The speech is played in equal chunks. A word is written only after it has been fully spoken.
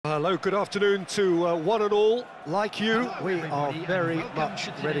Hello, good afternoon to one and all. Like you, we are very much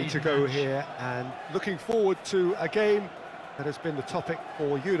ready to go here and looking forward to a game that has been the topic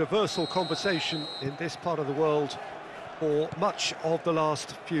for universal conversation in this part of the world for much of the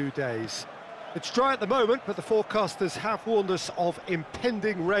last few days. It's dry at the moment, but the forecasters have warned us of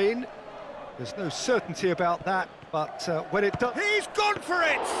impending rain. There's no certainty about that, but when it does... He's gone for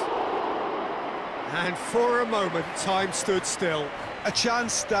it! And for a moment, time stood still. A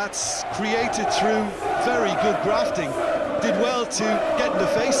chance that's created through very good grafting. Did well to get in the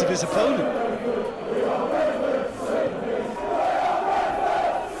face of his opponent.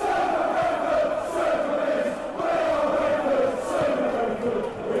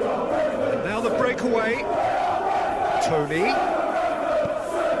 And now the breakaway. Tony.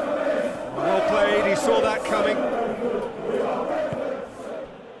 Well played, he saw that coming.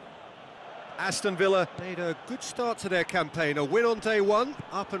 Aston Villa made a good start to their campaign. A win on day one,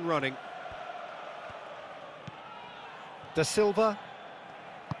 up and running. Da Silva.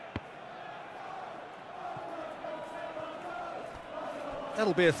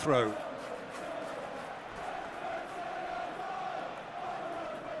 That'll be a throw.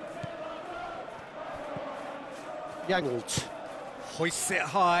 Yangled. Hoists it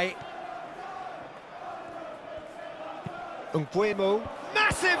high. Nguemo.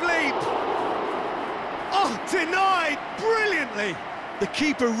 Massive leap! Oh, denied brilliantly! The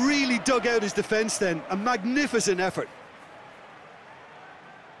keeper really dug out his defence then. A magnificent effort.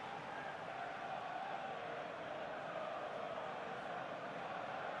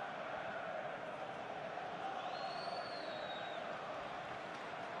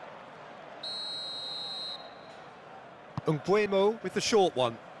 Nguemo with the short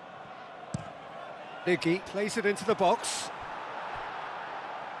one. Niggy plays it into the box.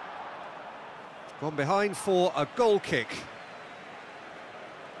 Gone behind for a goal kick.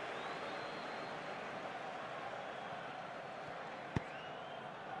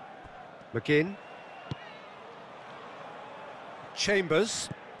 McGinn. Chambers.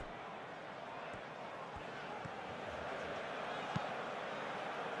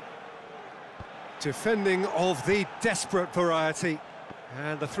 Defending of the desperate variety.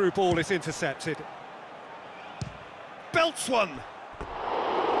 And the through ball is intercepted. Belts one!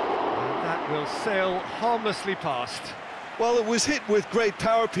 That will sail harmlessly past. Well, it was hit with great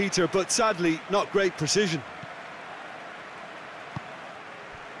power, Peter, but sadly not great precision.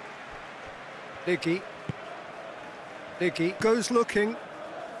 Niggy goes looking.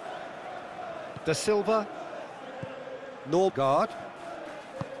 Da Silva. Norgard.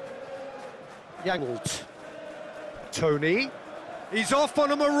 Yangled. Tony. He's off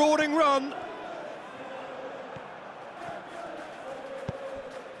on a marauding run.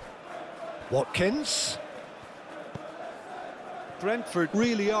 Watkins. Brentford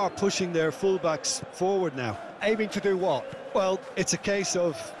really are pushing their fullbacks forward now. Aiming to do what? Well, it's a case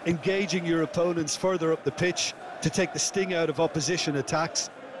of engaging your opponents further up the pitch to take the sting out of opposition attacks.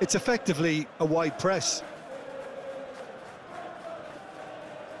 It's effectively a wide press.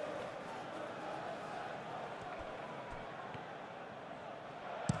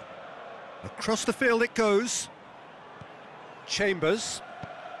 Across the field it goes. Chambers.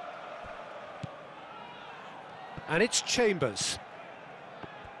 And it's Chambers.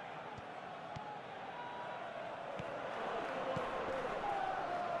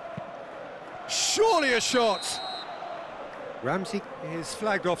 Surely a shot! Ramsey is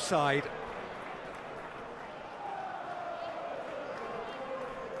flagged offside.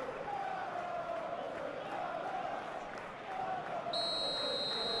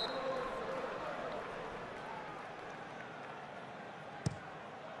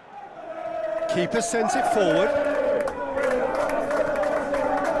 Keeper sends it forward.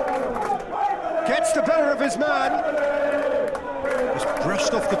 Gets the better of his man. Just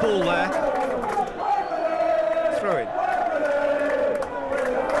brushed off the ball there. Throw in.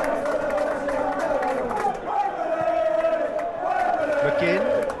 McGinn.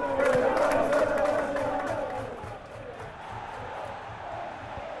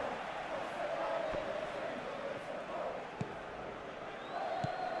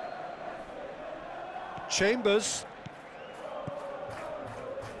 Chambers.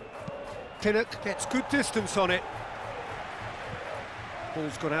 Pinnock gets good distance on it.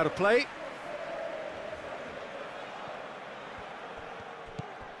 Ball's gone out of play.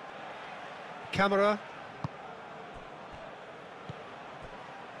 Camera.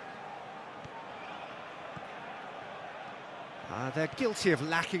 They're guilty of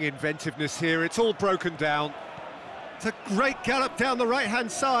lacking inventiveness here. It's all broken down. It's a great gallop down the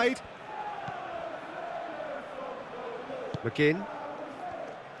right-hand side. McGinn.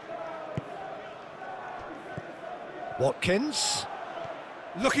 Watkins,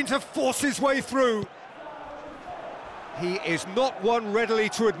 looking to force his way through. He is not one readily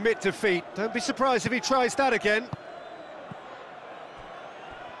to admit defeat. Don't be surprised if he tries that again.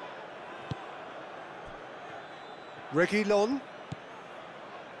 Reguilon.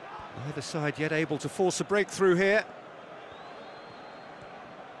 Neither side yet able to force a breakthrough here.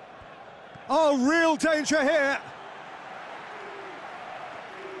 Oh, real danger here.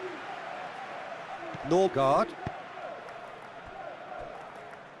 Norgard.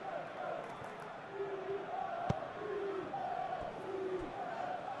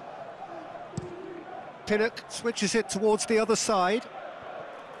 Pinnock switches it towards the other side.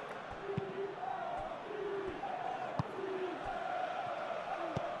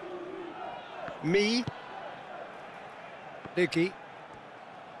 Niggy.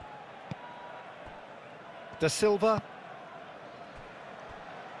 Da Silva.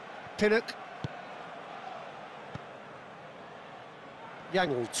 Pinnock.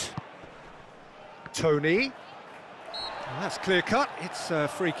 Yangled. Tony. That's clear cut. It's a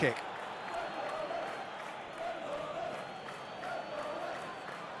free kick.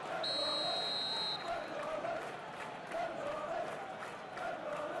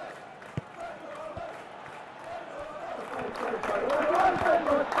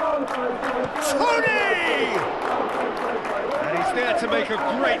 Tony! And he's there to make a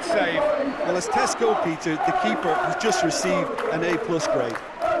great save. Well, as Tesco, Peter, the keeper has just received an A+ grade.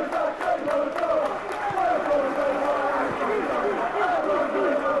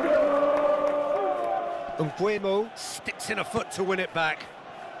 Nguemo sticks in a foot to win it back.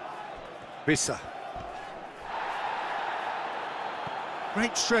 Bissa.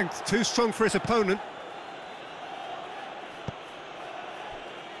 Great strength, too strong for his opponent.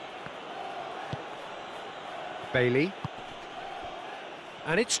 Bailey.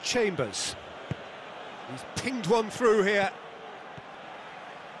 And it's Chambers. He's pinged one through here.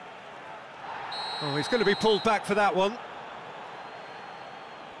 Oh, he's going to be pulled back for that one.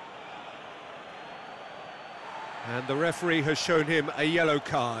 And the referee has shown him a yellow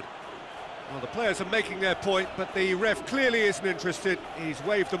card. Well, the players are making their point, but the ref clearly isn't interested. He's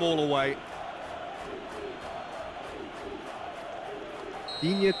waved them all away.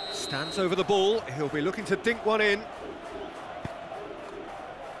 Digne stands over the ball. He'll be looking to dink one in.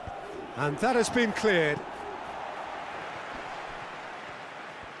 And that has been cleared.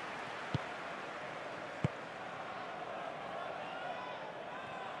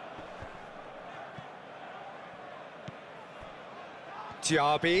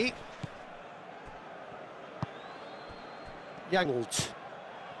 Diaby. Yangled.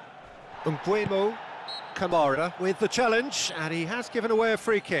 Nguemo. Kamara with the challenge, and he has given away a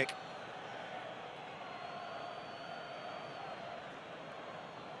free kick.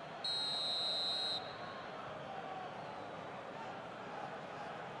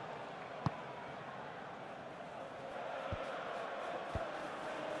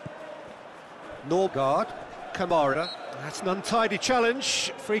 Norgard, Kamara, that's an untidy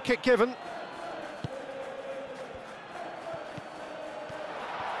challenge, free kick given.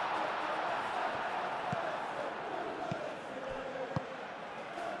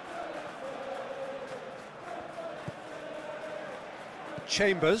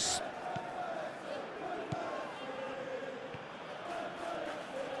 Chambers.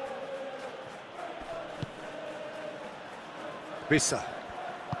 Bissa.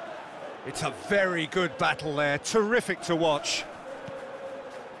 It's a very good battle there, terrific to watch.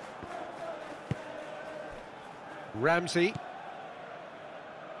 Ramsey.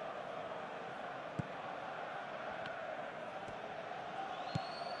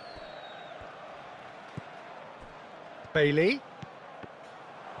 Bailey.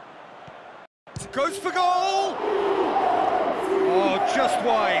 Goes for goal! Oh, just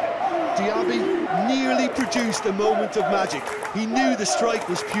wide. Diaby nearly produced a moment of magic. He knew the strike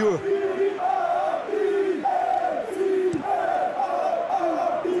was pure.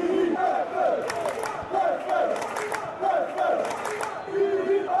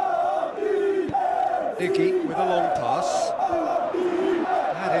 Nicky with a long pass.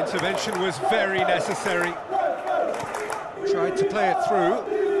 That intervention was very necessary. Tried to play it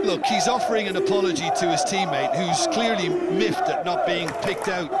through. Look, he's offering an apology to his teammate, who's clearly miffed at not being picked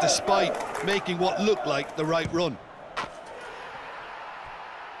out despite making what looked like the right run.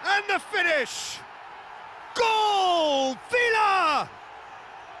 And the finish! Goal! Villa!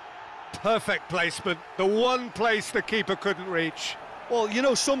 Perfect placement, the one place the keeper couldn't reach. Well, you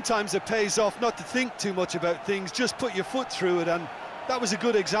know, sometimes it pays off not to think too much about things, just put your foot through it, and that was a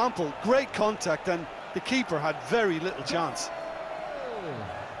good example. Great contact, and the keeper had very little chance.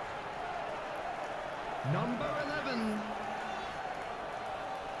 Number 11.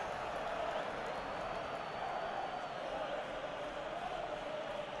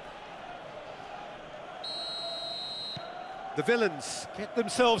 The villains get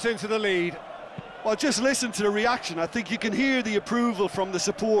themselves into the lead. Well, just listen to the reaction. I think you can hear the approval from the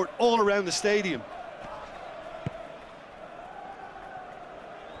support all around the stadium.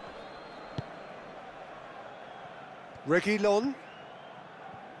 Reguilon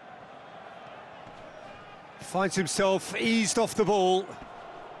finds himself eased off the ball.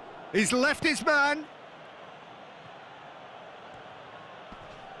 He's left his man.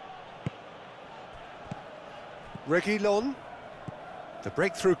 Reguilon. The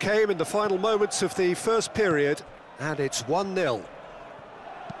breakthrough came in the final moments of the first period, and it's 1-0.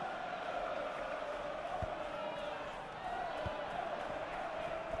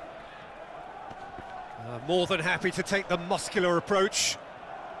 More than happy to take the muscular approach.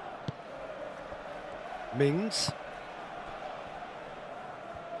 Mings.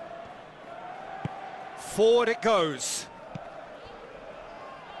 Forward it goes.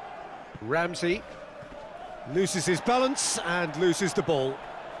 Ramsey loses his balance and loses the ball.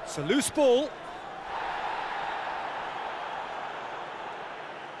 It's a loose ball.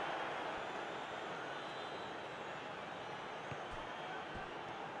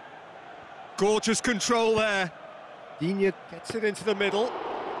 Gorgeous control there. Digne gets it into the middle.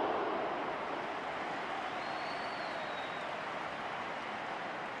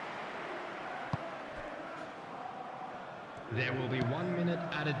 There will be 1 minute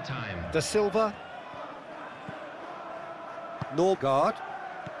added time. Da Silva. Norgard.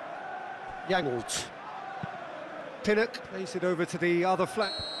 Yangolt. Pinnock plays it over to the other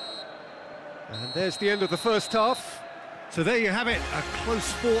flank. And there's the end of the first half. So there you have it, a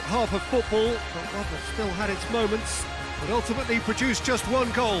close-fought half of football, but one that still had its moments, but ultimately produced just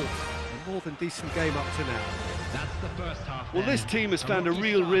one goal. A more than decent game up to now. That's the first half. Well, this team has found a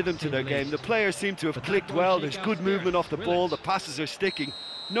real rhythm to their game. The players seem to have clicked well. There's good movement off the ball. The passes are sticking.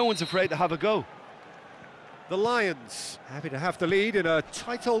 No one's afraid to have a go. The Lions happy to have the lead in a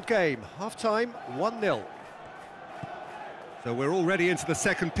tight old game. Half-time, 1-0. So we're already into the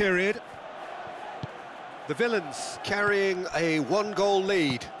second period. The villains carrying a one-goal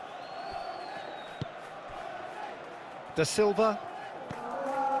lead. Da Silva.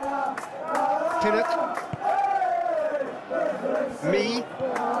 Pinnock. Me.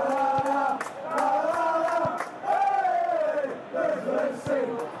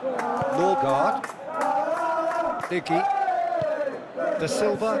 Norgard. Diggy. Da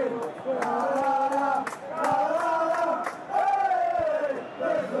Silva.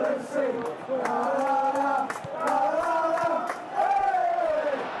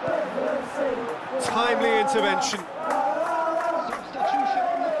 Timely intervention. Substitution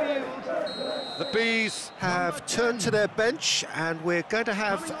on the field. The Bees have turned to their bench and we're going to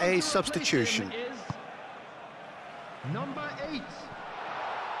have a substitution. Number 8.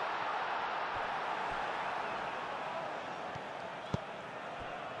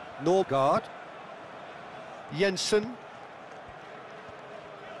 Norgard. Jensen.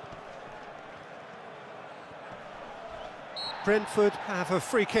 Brentford have a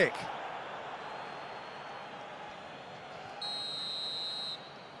free kick.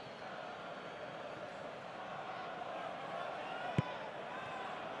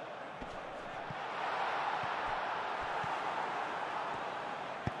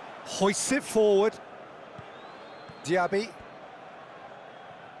 Hoists it forward. Diaby.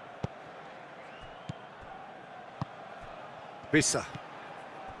 Bissa.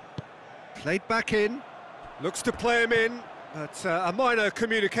 Played back in. Looks to play him in, but a minor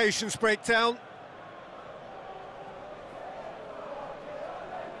communications breakdown.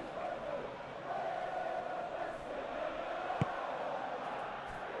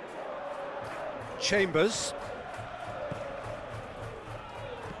 Chambers.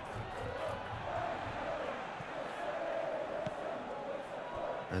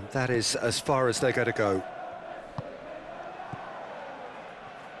 And that is as far as they're going to go.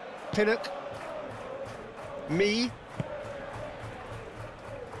 Pinnock. Me.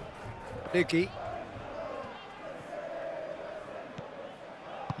 Niggy.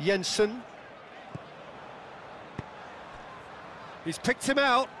 Jensen. He's picked him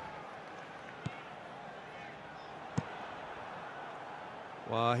out.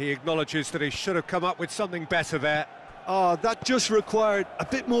 Well, he acknowledges that he should have come up with something better there. Oh, that just required a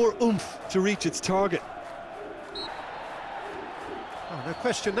bit more oomph to reach its target. Oh, no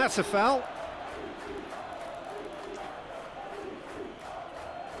question, that's a foul.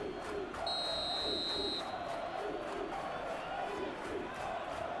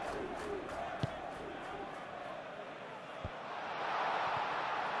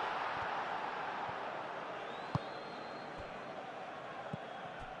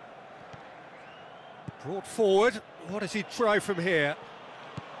 Brought forward, What does he try from here?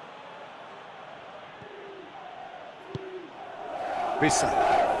 Bisa.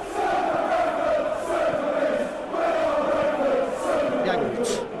 Yangut.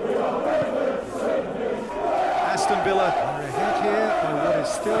 Aston Villa are ahead here by what is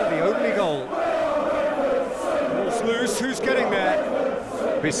still the only goal. Ball's loose, who's getting there?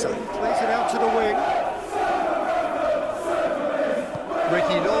 Bisa plays it out to the wing.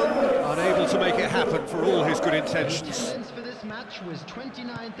 Reguilon unable to make it happen for all his good intentions. Attendance for this match was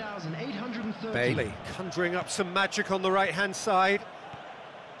 29,830. Bailey conjuring up some magic on the right-hand side.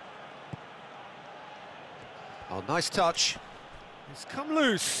 Oh, nice touch. It's come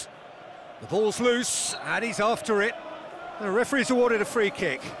loose. The ball's loose, and he's after it. The referee's awarded a free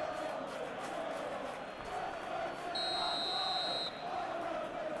kick.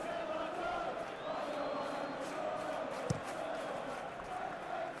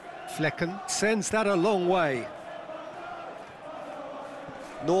 Flecken sends that a long way.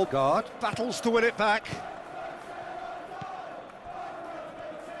 Norgard battles to win it back.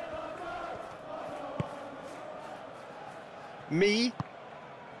 Me.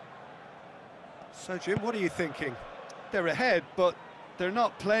 So, Jim, what are you thinking? They're ahead, but they're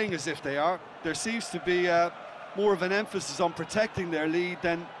not playing as if they are. There seems to be more of an emphasis on protecting their lead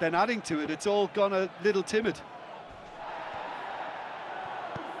than adding to it. It's all gone a little timid.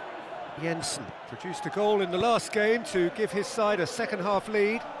 Jensen produced a goal in the last game to give his side a second-half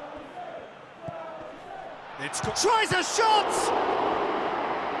lead. Tries a shot!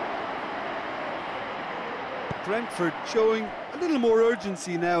 Brentford showing a little more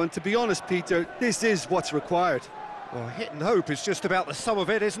urgency now, and to be honest, Peter, this is what's required. Well, hit and hope is just about the sum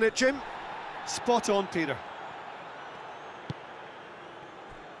of it, isn't it, Jim? Spot on, Peter.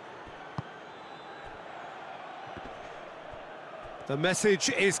 The message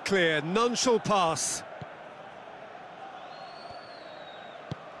is clear, none shall pass.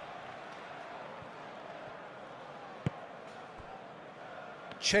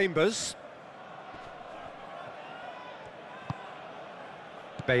 Chambers.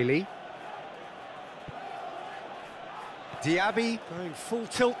 Bailey. Diaby going full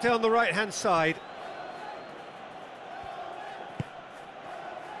tilt down the right-hand side.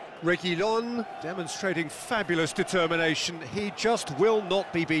 Reguilon demonstrating fabulous determination. He just will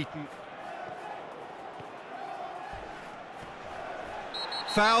not be beaten.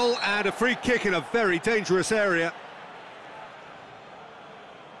 Foul and a free kick in a very dangerous area.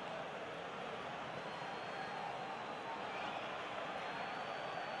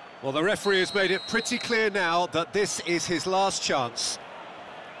 Well, the referee has made it pretty clear now that this is his last chance.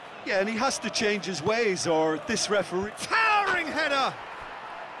 Yeah, and he has to change his ways, or this referee... Towering header!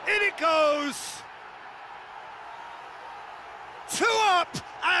 In it goes! 2 up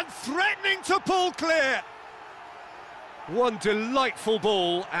and threatening to pull clear. One delightful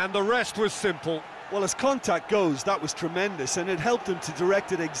ball, and the rest was simple. Well, as contact goes, that was tremendous, and it helped him to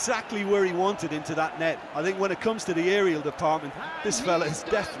direct it exactly where he wanted into that net. I think when it comes to the aerial department, this fella is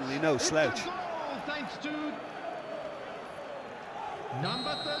definitely no slouch. Thanks to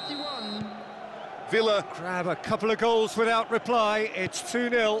number 31. Villa grab a couple of goals without reply. It's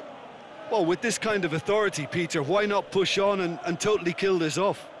 2-0. Well, with this kind of authority, Peter, why not push on and totally kill this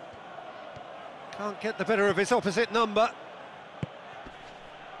off? Can't get the better of his opposite number.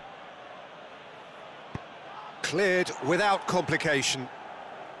 Cleared without complication.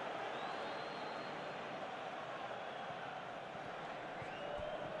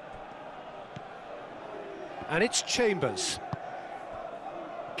 And it's Chambers.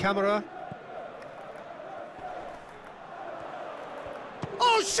 Camera.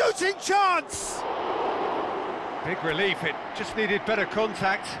 Oh, shooting chance! Big relief, it just needed better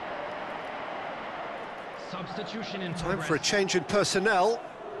contact. Substitution in Time progress. for a change in personnel.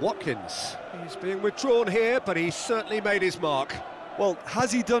 Watkins. He's being withdrawn here, but he's certainly made his mark. Well,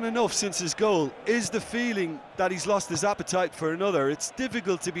 has he done enough since his goal? Is the feeling that he's lost his appetite for another? It's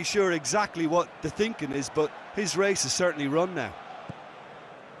difficult to be sure exactly what the thinking is, but his race is certainly run now.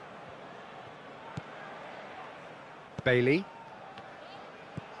 Bailey.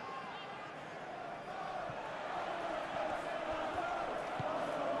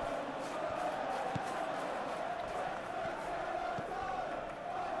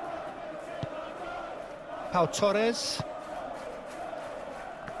 Pau Torres.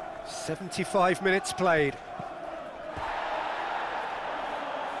 75 minutes played.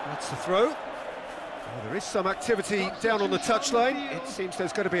 That's the throw. Well, there is some activity down on the touchline. It seems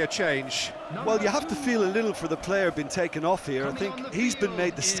there's going to be a change. Well, you have to feel a little for the player being taken off here. I think he's been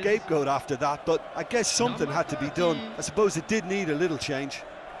made the scapegoat after that, but I guess something had to be done. I suppose it did need a little change.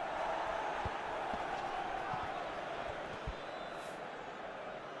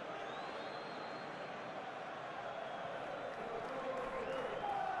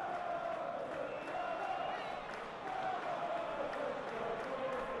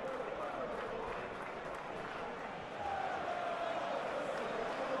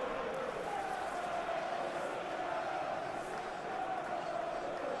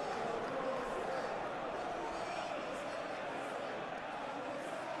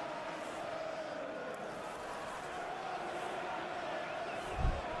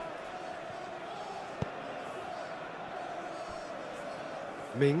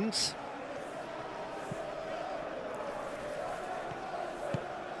 Mings.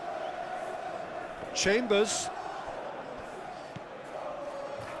 Chambers.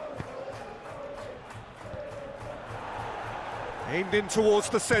 Aimed in towards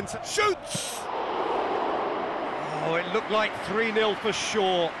the centre. Shoots! Oh, it looked like 3-0 for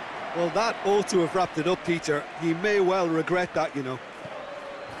sure. Well, that ought to have wrapped it up, Peter. He may well regret that, you know.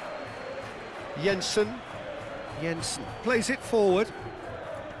 Jensen plays it forward.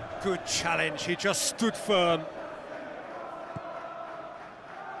 Good challenge, he just stood firm.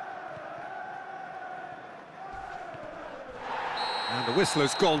 And the whistle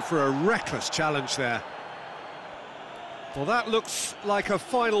has gone for a reckless challenge there. Well, that looks like a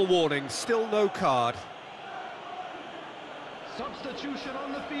final warning, still no card. Substitution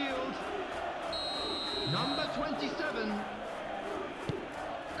on the field. Number 27.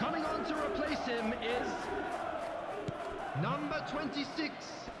 Coming on to replace him is number 26.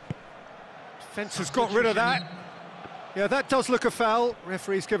 Defence has got rid of that. Yeah, that does look a foul.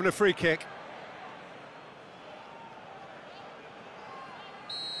 Referee's given a free kick.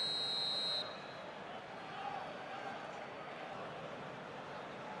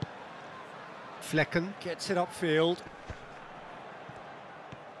 Flecken gets it upfield.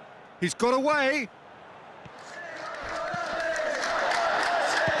 He's got away.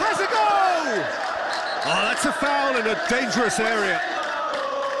 Has a goal! Oh, that's a foul in a dangerous area.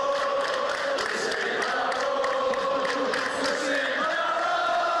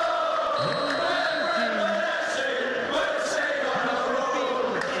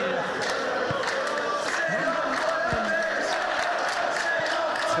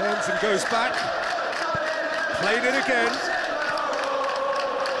 Turns and goes back. Played it again.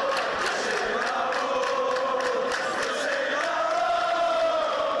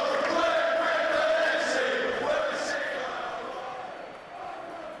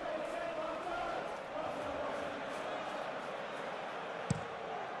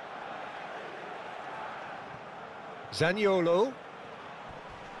 Zaniolo.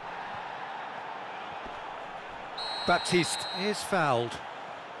 Baptiste is fouled.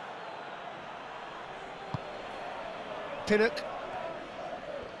 Pinnock.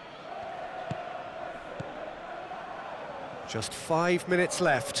 Just 5 minutes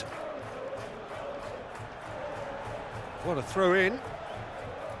left. What a throw in.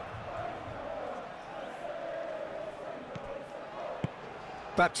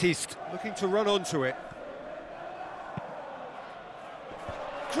 Baptiste looking to run onto it.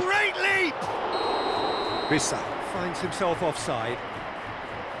 Great leap! Bissa finds himself offside.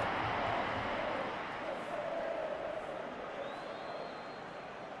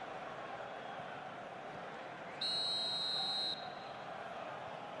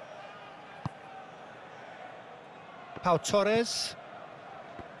 Pau Torres.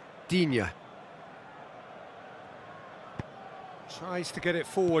 Digne. Tries to get it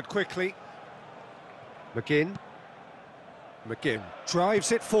forward quickly. McGinn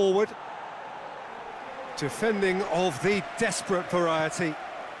drives it forward. Defending of the desperate variety.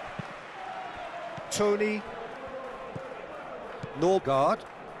 Tony. Norgard.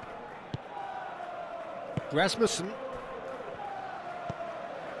 Rasmussen.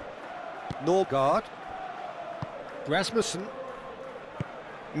 Norgard. Rasmussen.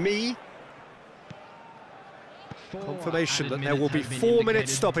 Confirmation that there will be 4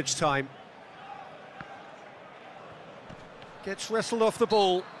 minutes stoppage time. Gets wrestled off the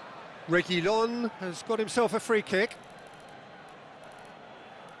ball. Reguilon has got himself a free kick.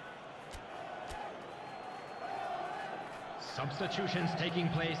 Substitutions taking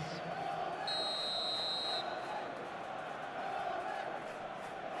place.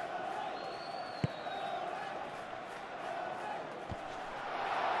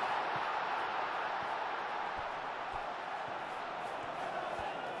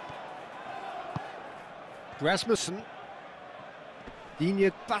 Rasmussen.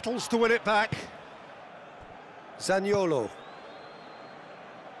 Digne battles to win it back. Zaniolo.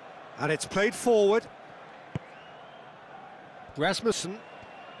 And it's played forward. Rasmussen.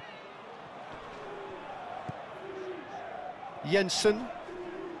 Jensen.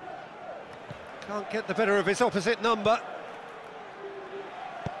 Can't get the better of his opposite number.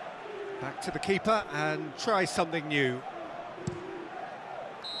 Back to the keeper and try something new.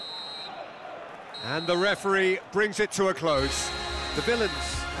 And the referee brings it to a close. The Villains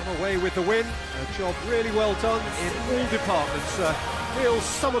come away with the win. A job really well done in all departments. Real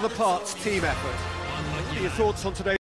sum of the parts team effort. What are your thoughts on today's